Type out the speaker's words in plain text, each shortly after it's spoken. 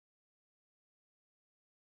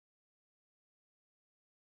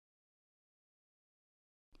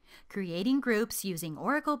Creating groups using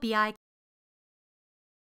Oracle BI.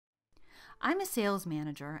 I'm a sales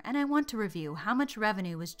manager and I want to review how much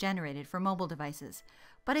revenue was generated for mobile devices,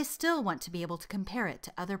 but I still want to be able to compare it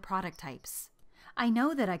to other product types. I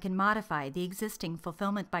know that I can modify the existing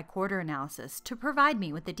fulfillment by quarter analysis to provide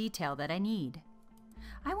me with the detail that I need.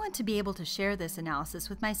 I want to be able to share this analysis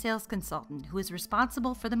with my sales consultant who is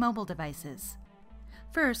responsible for the mobile devices.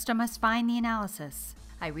 First, I must find the analysis.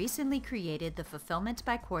 I recently created the fulfillment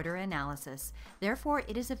by quarter analysis, therefore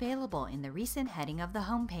it is available in the recent heading of the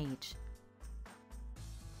home page.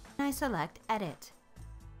 I select Edit.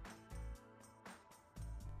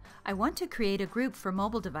 I want to create a group for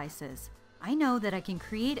mobile devices. I know that I can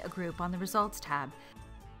create a group on the Results tab,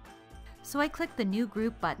 so I click the New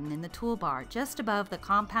Group button in the toolbar just above the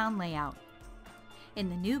compound layout. In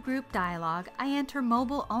the New Group dialog, I enter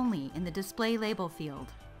Mobile Only in the Display Label field.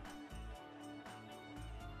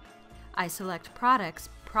 I select Products,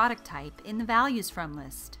 Product Type in the Values From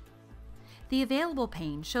list. The Available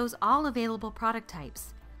pane shows all available product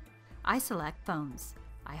types. I select Phones.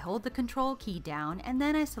 I hold the Control key down and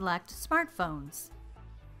then I select Smartphones.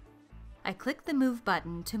 I click the Move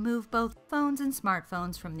button to move both phones and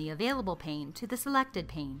smartphones from the Available pane to the Selected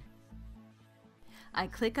pane. I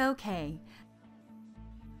click OK.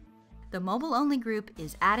 The mobile-only group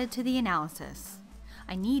is added to the analysis.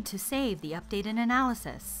 I need to save the updated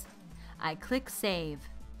analysis. I click Save.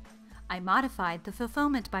 I modified the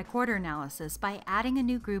fulfillment by quarter analysis by adding a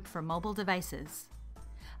new group for mobile devices.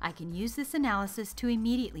 I can use this analysis to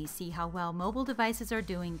immediately see how well mobile devices are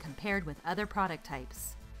doing compared with other product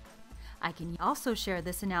types. I can also share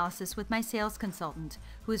this analysis with my sales consultant,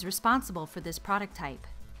 who is responsible for this product type.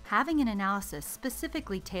 Having an analysis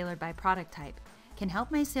specifically tailored by product type can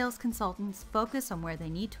help my sales consultants focus on where they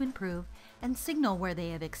need to improve and signal where they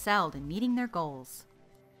have excelled in meeting their goals.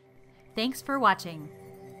 Thanks for watching.